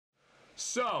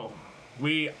So,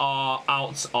 we are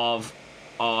out of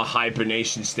our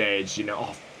hibernation stage, you know.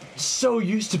 Oh, so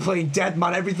used to playing dead,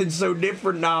 man. Everything's so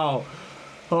different now.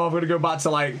 Oh, I'm going to go back to,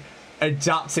 like,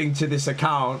 adapting to this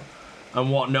account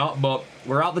and whatnot. But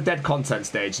we're out the dead content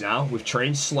stage now. We've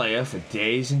trained Slayer for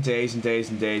days and days and days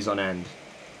and days on end.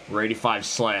 We're 85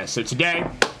 Slayer. So today,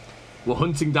 we're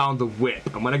hunting down the whip.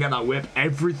 And when I get that whip,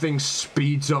 everything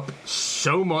speeds up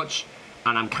so much.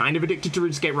 And I'm kind of addicted to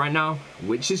RuneScape right now,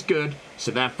 which is good.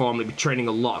 So therefore, I'm going to be training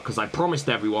a lot because I promised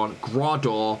everyone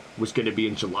Grador was going to be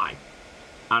in July.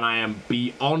 And I am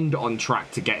beyond on track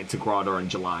to get it to Grador in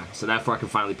July. So therefore, I can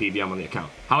finally PVM on the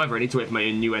account. However, I need to wait for my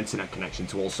new internet connection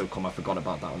to also come. I forgot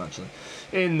about that one, actually.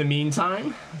 In the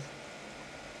meantime,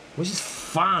 where's this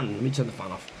fan? Let me turn the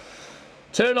fan off.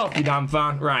 Turn off, you damn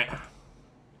fan. Right.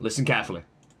 Listen carefully.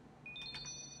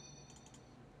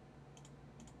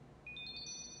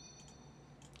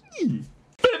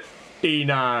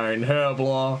 E9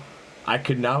 Herblaw. I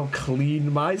can now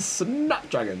clean my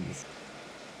Snapdragons.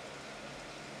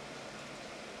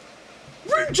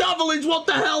 Rune Javelins, what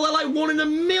the hell? They're like 1 in a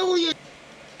million.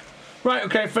 Right,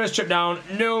 okay, first trip down.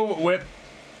 No whip.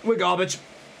 We're garbage.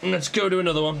 Let's go do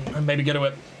another one and maybe get a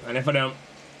whip. And if I don't,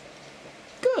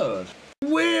 good.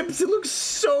 Whips, it looks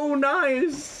so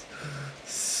nice.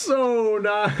 So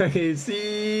nice.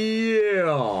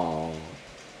 Yeah.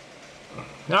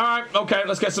 Alright, okay,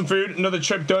 let's get some food. Another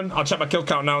trip done. I'll check my kill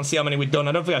count now and see how many we've done.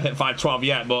 I don't think I've hit 512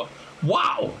 yet, but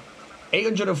wow!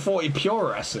 840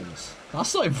 pure essence.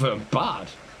 That's not even bad.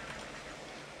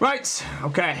 Right,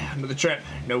 okay, another trip.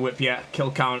 No whip yet. Kill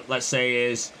count, let's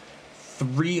say, is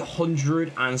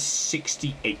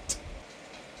 368.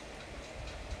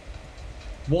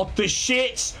 What the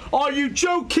shit? Are you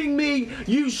joking me?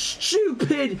 You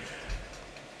stupid!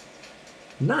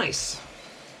 Nice.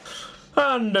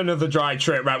 And another dry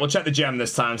trip. Right, we'll check the gem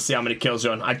this time, see how many kills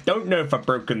you're on. I don't know if I've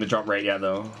broken the drop rate yet,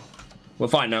 though. We'll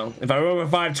find out. If I'm over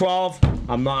 512,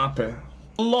 I'm not happy.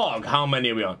 Log, how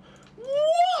many are we on?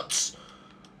 What?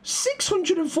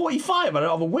 645? I don't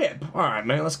have a whip. All right,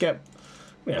 man, let's get...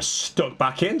 We are stuck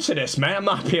back into this, man.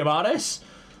 I'm happy about this.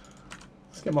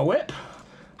 Let's get my whip.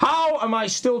 How am I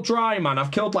still dry, man?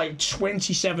 I've killed like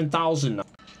 27,000 now.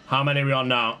 How many are we on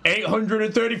now?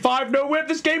 835, no whip.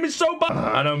 This game is so bad.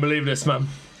 I don't believe this, man.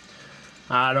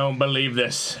 I don't believe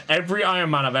this. Every Iron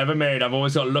Man I've ever made, I've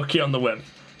always got lucky on the whip.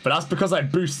 But that's because I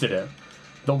boosted it.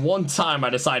 The one time I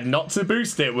decided not to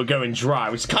boost it, we're going dry,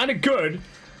 which is kind of good.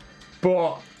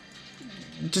 But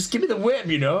just give me the whip,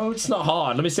 you know? It's not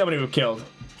hard. Let me see how many we've killed.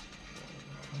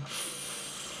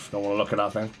 Don't want to look at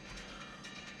that thing.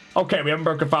 Okay, we haven't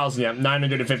broken 1,000 yet.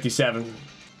 957.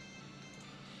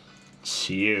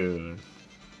 Tune.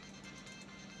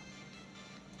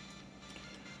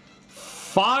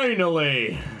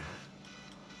 Finally!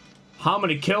 How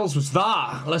many kills was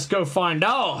that? Let's go find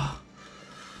out.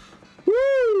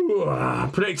 Woo!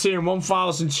 Predicting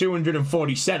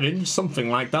 1,247,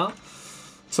 something like that.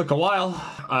 Took a while.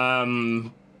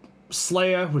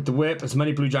 Slayer with the whip, as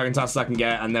many blue dragon tasks as I can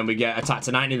get, and then we get attack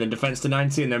to 90, then defense to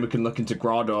 90, and then we can look into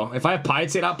Grador. If I have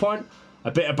piety at that point, a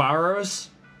bit of barrows,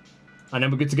 and then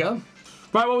we're good to go.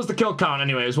 Right, what was the kill count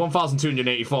anyway? It was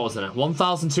 1,284, wasn't it?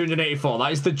 1,284.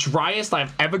 That is the driest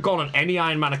I've ever gone on any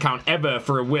Iron Man account ever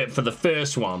for a whip for the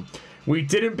first one. We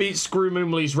didn't beat Screw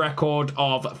Moomley's record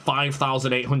of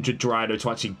 5,800 Drydo to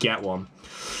actually get one.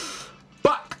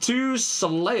 Back to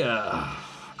Slayer.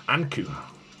 Anku.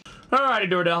 Alrighty,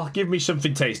 Dordell, give me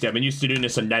something tasty. I've been used to doing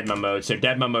this on Deadman mode, so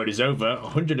Deadman mode is over.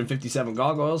 157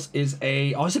 gargoyles is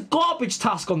a... Oh, it's a garbage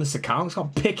task on this account. I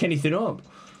can't pick anything up.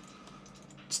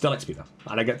 Still XP though,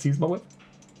 and I get to use my whip.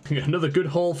 Another good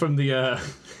haul from the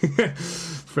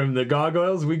from the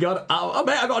gargoyles. We got I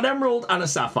got an emerald and a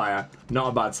sapphire. Not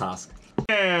a bad task.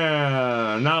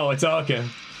 Yeah, now we're talking.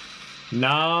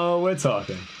 Now we're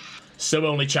talking. Sub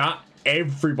only chat.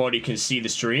 Everybody can see the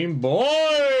stream.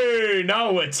 Boy,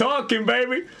 now we're talking,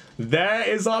 baby. There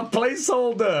is our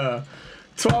placeholder.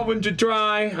 1,200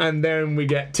 dry, and then we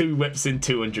get 2 whips and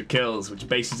 200 kills, which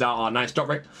bases out our nice drop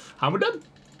rate. And we're done.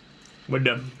 We're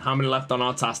done. How many left on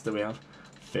our task do we have?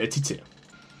 32.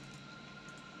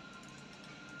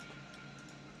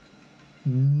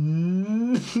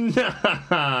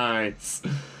 Nice.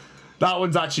 That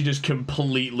one's actually just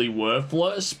completely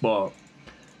worthless, but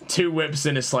 2 whips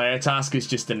in a Slayer task is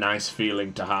just a nice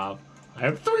feeling to have. I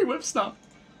have 3 whips now.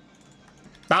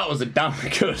 That was a damn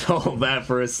good haul there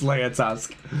for a Slayer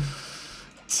task.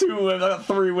 2 whips. I got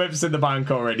 3 whips in the bank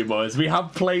already, boys. We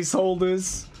have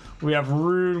placeholders. We have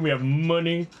rune, we have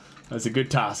money. That's a good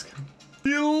task.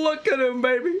 You look at him,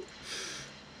 baby.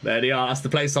 There they are. That's the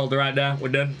placeholder right there. We're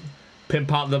done.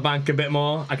 Pimp out the bank a bit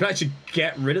more. I can actually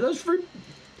get rid of those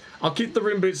I'll keep the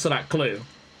rim boots for that clue.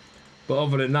 But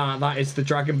other than that, that is the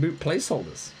dragon boot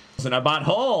placeholders. Wasn't a bad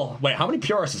haul. Wait, how many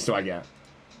purists do I get?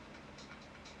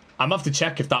 I'm gonna have to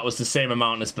check if that was the same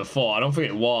amount as before. I don't think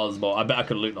it was, but I bet I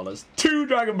could loot all this. 2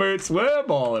 dragon boots. We're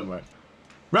balling, mate.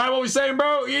 Right, what we saying,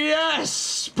 bro?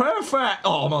 Yes! Perfect!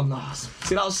 Oh, man.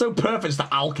 See, that was so perfect just to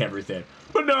alk everything.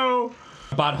 But no!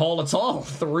 Bad haul at all.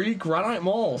 3 granite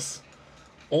mauls.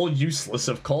 All useless,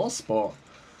 of course, but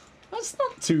that's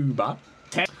not too bad.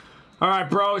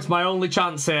 Alright, bro, it's my only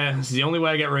chance here. This is the only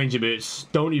way I get ranger boots.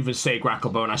 Don't even say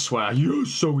gracklebone, I swear. You're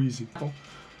so easy.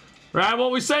 Right,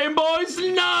 what we saying, boys?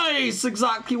 Nice!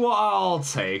 Exactly what I'll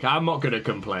take. I'm not gonna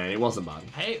complain. It wasn't bad.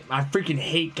 Hey, I freaking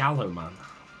hate Gallo, man.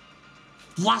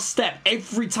 Last step,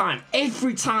 every time,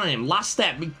 last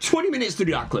step, 20 minutes to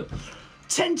do that clue.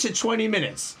 10 to 20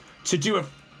 minutes to do a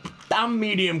damn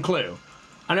medium clue.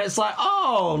 And it's like,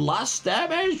 oh, last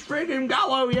step is freaking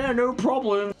Gallo, yeah, no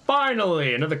problem.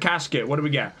 Finally, another casket, what do we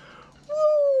get?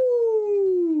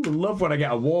 Woo! Love when I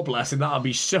get a war blessing, that'll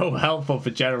be so helpful for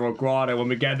General Grotto when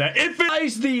we get there. If it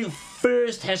is the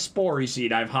first Hespori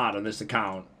seed I've had on this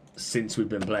account since we've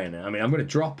been playing it. I mean, I'm going to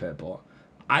drop it, but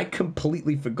I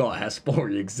completely forgot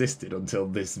Hespori existed until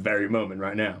this very moment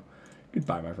right now.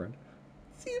 Goodbye, my friend.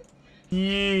 See you.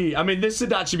 Yeah, I mean, this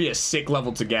would actually be a sick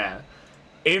level to get.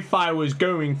 If I was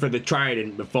going for the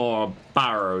Trident before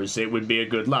Barrows, it would be a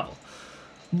good level.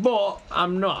 But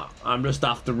I'm not. I'm just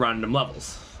after random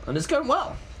levels. And it's going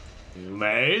well.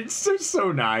 Mate, it's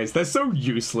so nice. They're so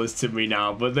useless to me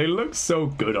now, but they look so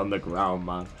good on the ground,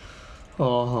 man.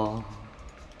 Oh.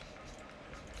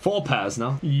 4 pairs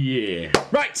now. Yeah.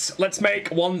 Right, let's make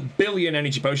 1 billion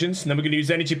energy potions. And then we're going to use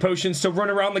energy potions to run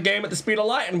around the game at the speed of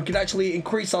light. And we can actually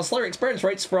increase our Slayer experience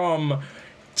rates from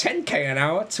 10k an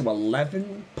hour to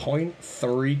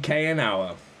 11.3k an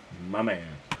hour. My man.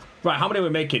 Right, how many are we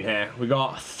making here? We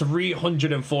got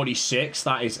 346.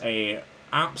 That is a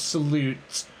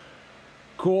absolute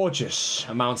gorgeous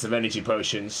amount of energy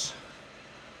potions.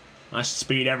 Nice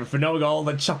speed everything. Now we got all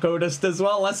the Choco Dust as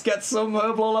well. Let's get some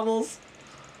herbal levels.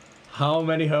 How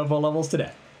many herbal levels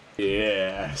today?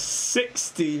 Yeah,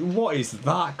 60. What is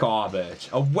that garbage?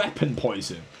 A weapon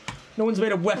poison. No one's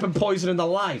made a weapon poison in their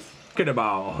life. Look at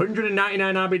about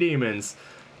 199 Abbey Demons.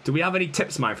 Do we have any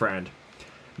tips, my friend?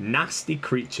 Nasty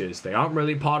creatures. They aren't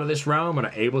really part of this realm and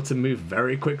are able to move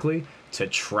very quickly to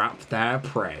trap their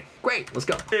prey. Great, let's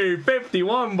go. Hey,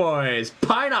 51, boys.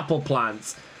 Pineapple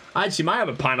plants. I actually might have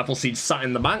a pineapple seed sat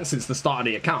in the bank since the start of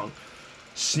the account.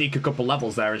 Sneak a couple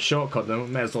levels there and shortcut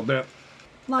them. May as well do it.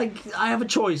 Like, I have a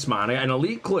choice, man. I get an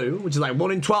elite clue, which is like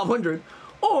 1 in 1200,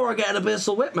 or I get an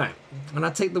abyssal whip, mate. And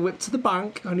I take the whip to the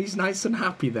bank, and he's nice and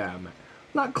happy there, mate.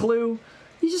 That clue,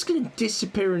 he's just gonna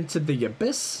disappear into the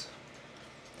abyss.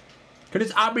 Can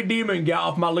this Abbey Demon get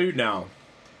off my loot now?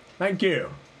 Thank you.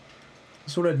 I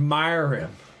just want to admire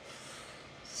him.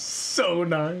 So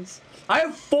nice. I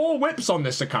have 4 whips on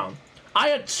this account. I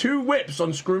had 2 whips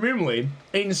on Screamumly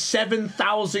in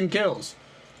 7,000 kills.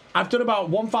 I've done about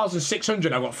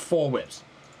 1,600. I've got 4 whips.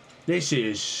 This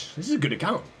is a good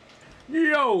account.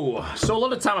 Yo! So a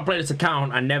lot of the time I play this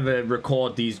account, I never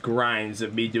record these grinds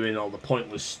of me doing all the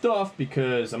pointless stuff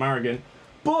because I'm arrogant.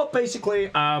 But basically,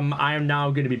 I am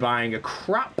now going to be buying a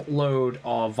crap load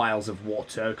of vials of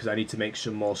water because I need to make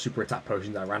some more super attack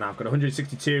potions. I ran out. I've got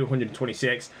 162,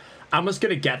 126. I'm just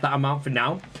going to get that amount for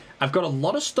now. I've got a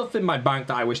lot of stuff in my bank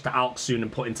that I wish to alk soon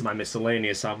and put into my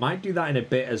miscellaneous, so I might do that in a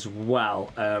bit as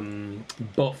well.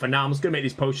 But for now, I'm just going to make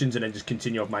these potions and then just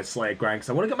continue with my Slayer grind, because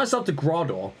I want to get myself to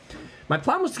Grodor. My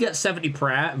plan was to get 70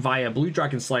 prayer via Blue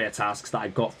Dragon Slayer tasks that I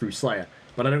got through Slayer,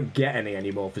 but I don't get any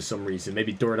anymore for some reason.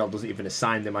 Maybe Duradel doesn't even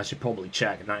assign them. I should probably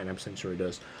check. 99% sure he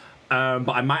does. But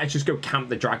I might just go camp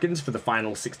the dragons for the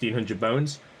final 1,600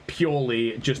 bones,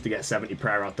 purely just to get 70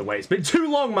 prayer out the way. It's been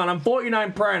too long, man. I'm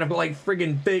 49 prayer and I've got like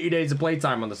friggin' 30 days of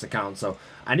playtime on this account, so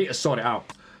I need to sort it out.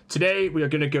 Today, we are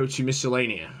going to go to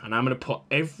Miscellanea, and I'm going to put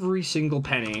every single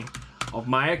penny of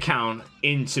my account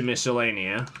into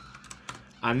Miscellanea,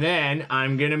 and then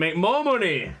I'm going to make more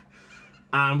money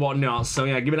and whatnot. So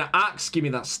yeah, give me that axe, give me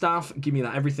that staff, give me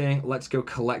that everything. Let's go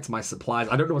collect my supplies.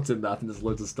 I don't know what's in there. I think there's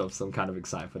loads of stuff, so I'm kind of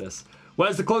excited for this.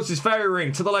 Where's the closest fairy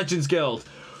ring to the Legends Guild?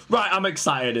 Right, I'm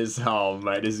excited as hell,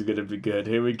 mate. This is going to be good.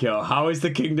 Here we go. How is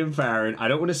the kingdom faring? I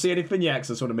don't want to see anything yet, because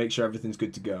I just want to make sure everything's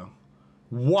good to go.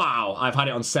 Wow, I've had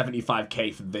it on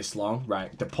 75k for this long.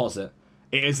 Right, deposit.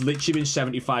 It has literally been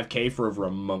 75k for over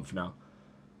a month now.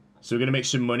 So we're going to make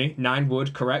some money. 9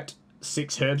 wood, correct.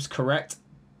 6 herbs, correct.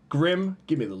 Grim,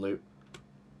 give me the loot.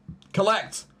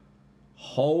 Collect.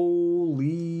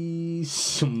 Holy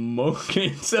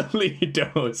smoking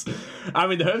Toledos. I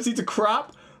mean, the herbs seeds are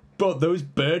crap, Bro, those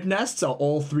bird nests are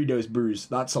all 3 dose brews.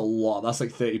 That's a lot. That's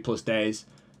like 30 plus days.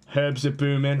 Herbs are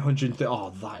booming. 130.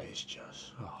 Oh, that is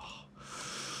just...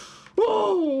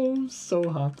 Oh, I'm so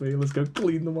happy. Let's go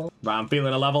clean them all. Right, I'm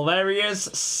feeling a level. There he is.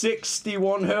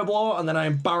 61 herb lore. And then I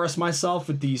embarrass myself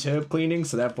with these herb cleaning.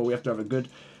 So therefore we have to have a good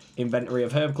inventory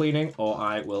of herb cleaning, or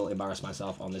I will embarrass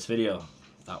myself on this video.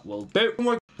 That will do.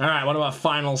 Alright, what about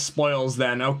final spoils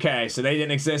then? Okay, so they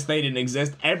didn't exist. They didn't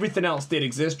exist. Everything else did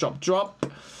exist. Drop, drop.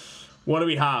 What do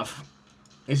we have?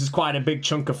 This is quite a big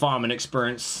chunk of farming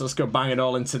experience. Let's go bang it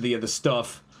all into the other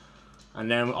stuff.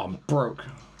 And then... Oh, I'm broke.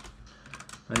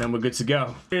 And then we're good to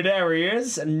go. There he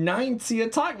is. 90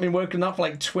 attack. Been working off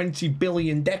like 20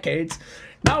 billion decades.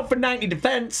 Now for 90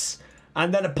 defense.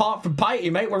 And then apart from piety,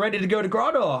 mate, we're ready to go to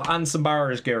Grotto. And some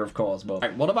barriers gear, of course. But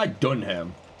right, what have I done here?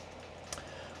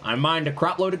 I mined a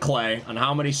crap load of clay. And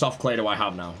how many soft clay do I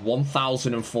have now?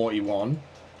 1,041.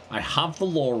 I have the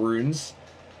lore runes.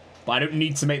 But I don't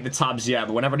need to make the tabs yet.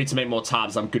 But whenever I need to make more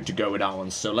tabs, I'm good to go with that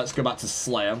one. So let's go back to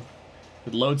Slayer.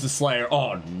 With loads of Slayer.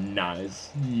 Oh,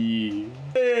 nice. Yeah.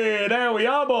 Hey, there we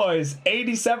are, boys.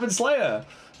 87 Slayer.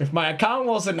 If my account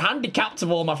wasn't handicapped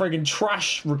of all my friggin'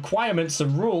 trash requirements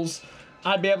and rules,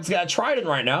 I'd be able to get a trident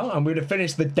right now, and we'd have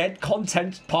finished the dead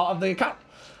content part of the account.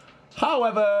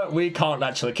 However, we can't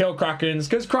actually kill Krakens,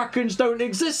 because Krakens don't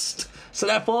exist. So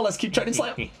therefore, let's keep trading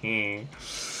Slayer.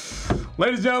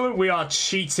 Ladies and gentlemen, we are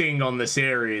cheating on the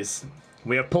series.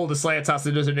 We have pulled a Slayer task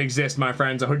that doesn't exist, my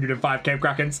friends. 105 Cave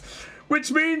Krakens.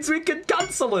 Which means we can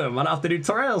cancel him. I don't have to do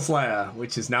Terrail Slayer,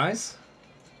 which is nice.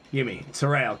 Gimme.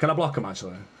 Terrail. Can I block him,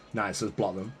 actually? Nice, let's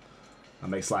block them. That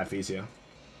makes life easier.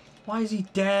 Why is he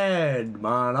dead,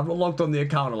 man? I've not logged on the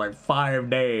account in like 5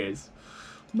 days.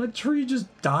 My tree just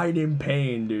died in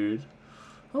pain, dude.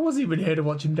 I wasn't even here to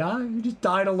watch him die. He just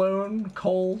died alone,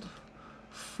 cold,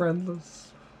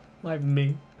 friendless, like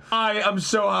me. I am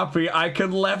so happy I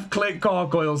can left-click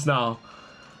gargoyles now.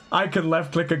 I can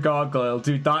left-click a gargoyle,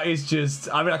 dude. That is just...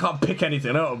 I mean, I can't pick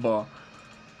anything up, but...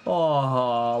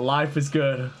 Oh, life is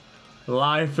good.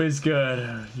 Life is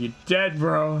good. You're dead,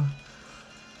 bro.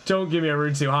 Don't give me a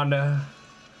rune two-hander.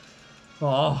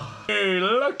 Oh. Hey,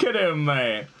 look at him,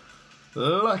 mate.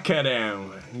 Look at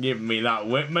him. Give me that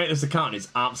whip, mate. This account is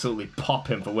absolutely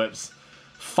popping for whips.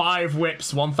 5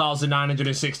 whips,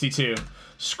 1,962.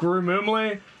 Screw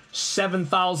Moomley,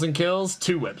 7,000 kills,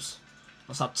 2 whips.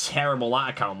 That's how terrible that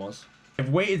account was. I've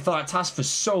waited for that task for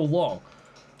so long.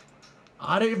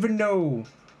 I don't even know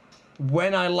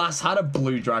when I last had a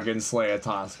Blue Dragon Slayer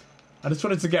task. I just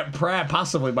wanted to get prayer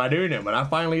passively by doing it, but I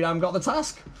finally got the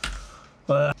task.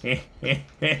 Woo,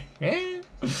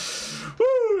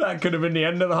 that could have been the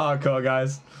end of the hardcore,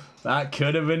 guys. That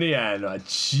could have been the end. I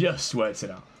just worked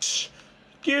it out.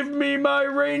 Give me my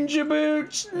ranger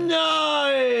boots.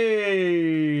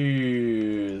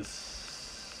 Nice.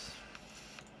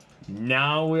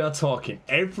 Now we are talking.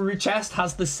 Every chest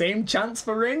has the same chance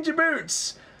for ranger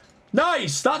boots.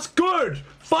 Nice. That's good.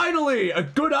 Finally, a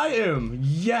good item.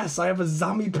 Yes, I have a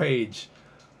Zami page.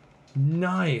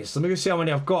 Nice. Let me go see how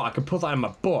many I've got. I can put that in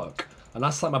my book. And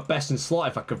that's like my best in slot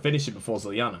if I can finish it before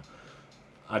Ziliana.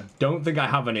 I don't think I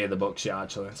have any of the books yet,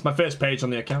 actually. It's my first page on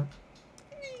the account.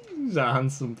 He's a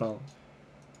handsome fella.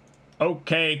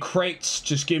 Okay, crates.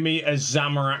 Just give me a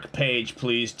Zamorak page,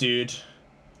 please, dude.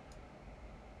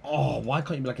 Oh, why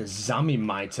can't you be like a Zami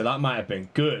Mitre? That might have been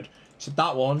good. So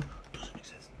that one doesn't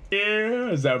exist. Yeah,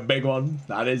 is that a big one?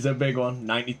 That is a big one.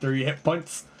 93 hit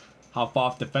points. Half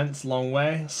off defense, long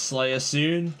way. Slayer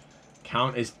soon.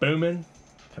 Count is booming.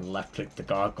 Can left click the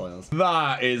gargoyles.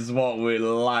 That is what we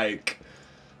like.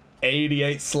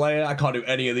 88 Slayer. I can't do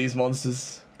any of these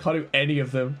monsters. Can't do any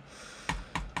of them.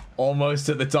 Almost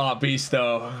at the Dark Beast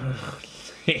though.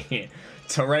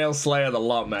 Terrail Slayer the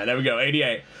lot, man. There we go.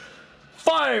 88.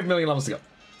 5 million levels to go.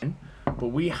 But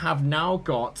we have now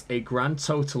got a grand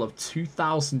total of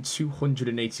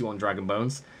 2,281 Dragon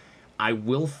Bones. I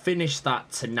will finish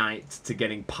that tonight to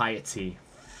getting Piety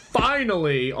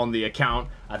finally on the account.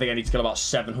 I think I need to kill about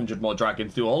 700 more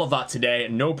dragons. Do all of that today,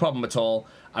 no problem at all.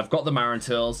 I've got the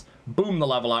Marintills. Boom the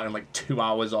level out in like 2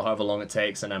 hours or however long it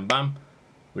takes, and then bam,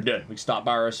 we're done. We can start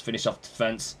Barrows, finish off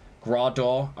defense.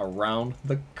 Grador around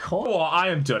the corner. Oh, I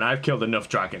am done. I've killed enough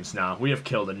dragons now. We have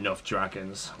killed enough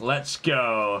dragons. Let's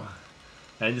go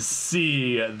and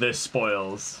see the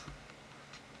spoils.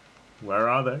 Where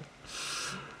are they?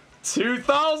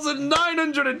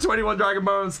 2,921 Dragon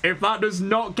Bones. If that does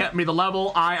not get me the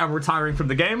level, I am retiring from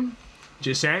the game.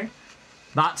 Just saying.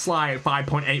 That's like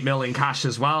 5.8 million cash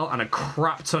as well, and a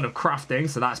crap ton of crafting,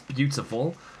 so that's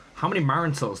beautiful. How many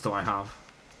Marintills do I have?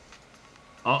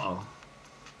 Uh-oh.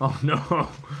 Oh, no.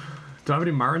 Do I have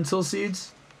any Marintill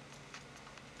seeds?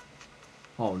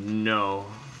 Oh, no.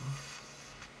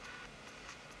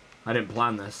 I didn't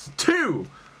plan this. 2!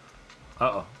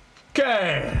 Uh-oh.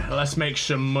 Okay, let's make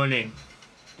some money.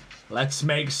 Let's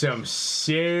make some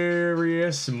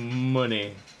serious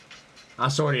money.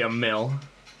 That's already a mil.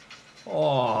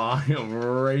 Oh, I'm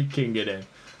raking it in.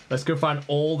 Let's go find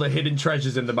all the hidden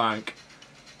treasures in the bank.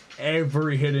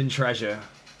 Every hidden treasure.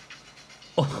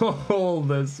 All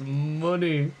this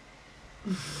money.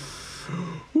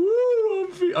 Woo,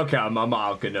 okay, I'm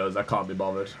out good nose. I can't be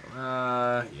bothered.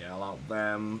 Yeah, I'll out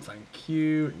them. Thank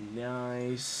you.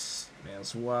 Nice. May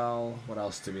as well. What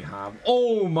else do we have?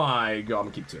 Oh my god, I'm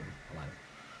gonna keep doing.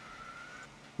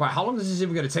 Right, how long is this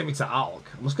even gonna take me to Alk?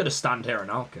 I'm just gonna stand here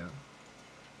and Alk it.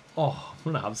 Oh, I'm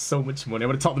gonna have so much money. I'm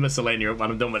gonna top the miscellaneous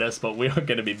when I'm done with this, but we are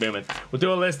gonna be booming. We'll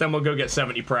do a list, then we'll go get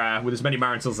 70 prayer with as many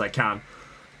Marintils as I can.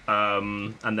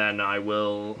 And then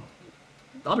I'll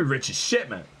be rich as shit,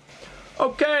 man.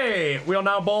 Okay, we are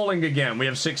now bowling again. We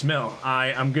have 6 mil. I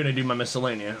am gonna do my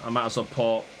miscellaneous. I might as well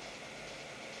put...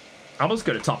 I'm just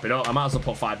gonna top it up. I might as well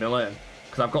put 5 mil in.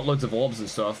 Because I've got loads of orbs and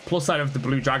stuff. Plus I have the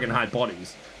blue dragon hide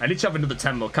bodies. I need to have another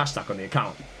 10 mil cash stack on the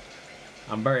account.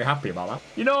 I'm very happy about that.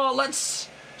 You know what, let's...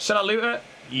 Should I loot it?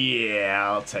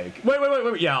 Yeah, I'll take it.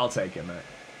 Wait. Yeah, I'll take it, mate.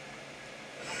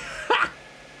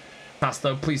 Task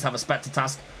though, please have a Spectre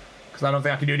task. Because I don't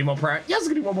think I can do any more prayer. Yes, I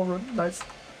can do one more run. Nice.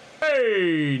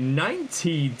 Hey,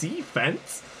 90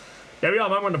 defense. There we are,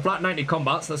 man. We're in the flat 90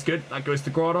 combats. That's good. That goes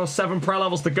to Grotto. 7 prayer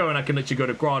levels to go, and I can literally go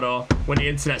to Grotto when the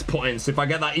internet's put in. So if I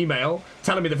get that email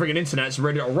telling me the friggin' internet's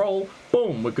ready to roll,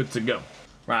 boom, we're good to go.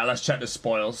 Right, let's check the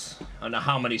spoils. I don't know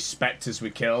how many Spectres we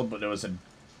killed, but there was a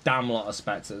damn lot of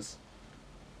Spectres.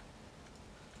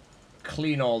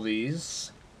 Clean all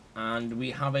these. And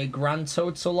we have a grand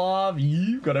total of...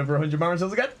 got over 100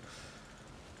 Marintils again.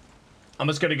 I'm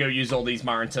just going to go use all these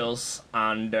Marintils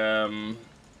and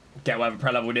get whatever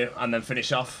prayer level we do and then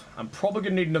finish off. I'm probably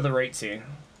going to need another 80.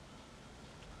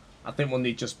 I think we'll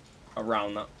need just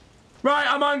around that. Right,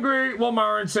 I'm hungry. 1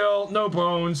 Marintil, no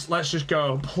bones. Let's just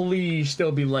go. Please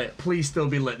still be lit. Please still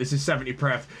be lit. This is 70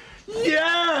 pref.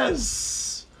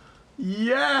 Yes!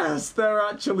 Yes, they're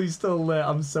actually still lit.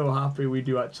 I'm so happy we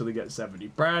do actually get 70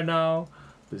 prayer now.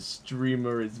 The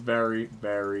streamer is very,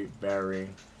 very, very,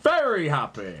 very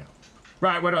happy.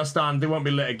 Right, where do I stand? They won't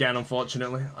be lit again,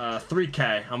 unfortunately.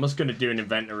 3k. I'm just going to do an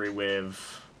inventory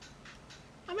with...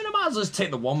 I mean, I might as well just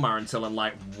take the 1 Marintil and,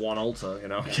 like, 1 altar, you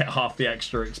know? Get half the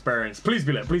extra experience. Please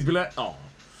be lit. Please be lit. Oh,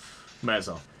 may as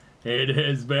well. It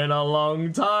has been a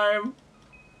long time.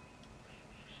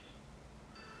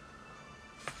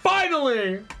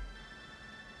 Finally!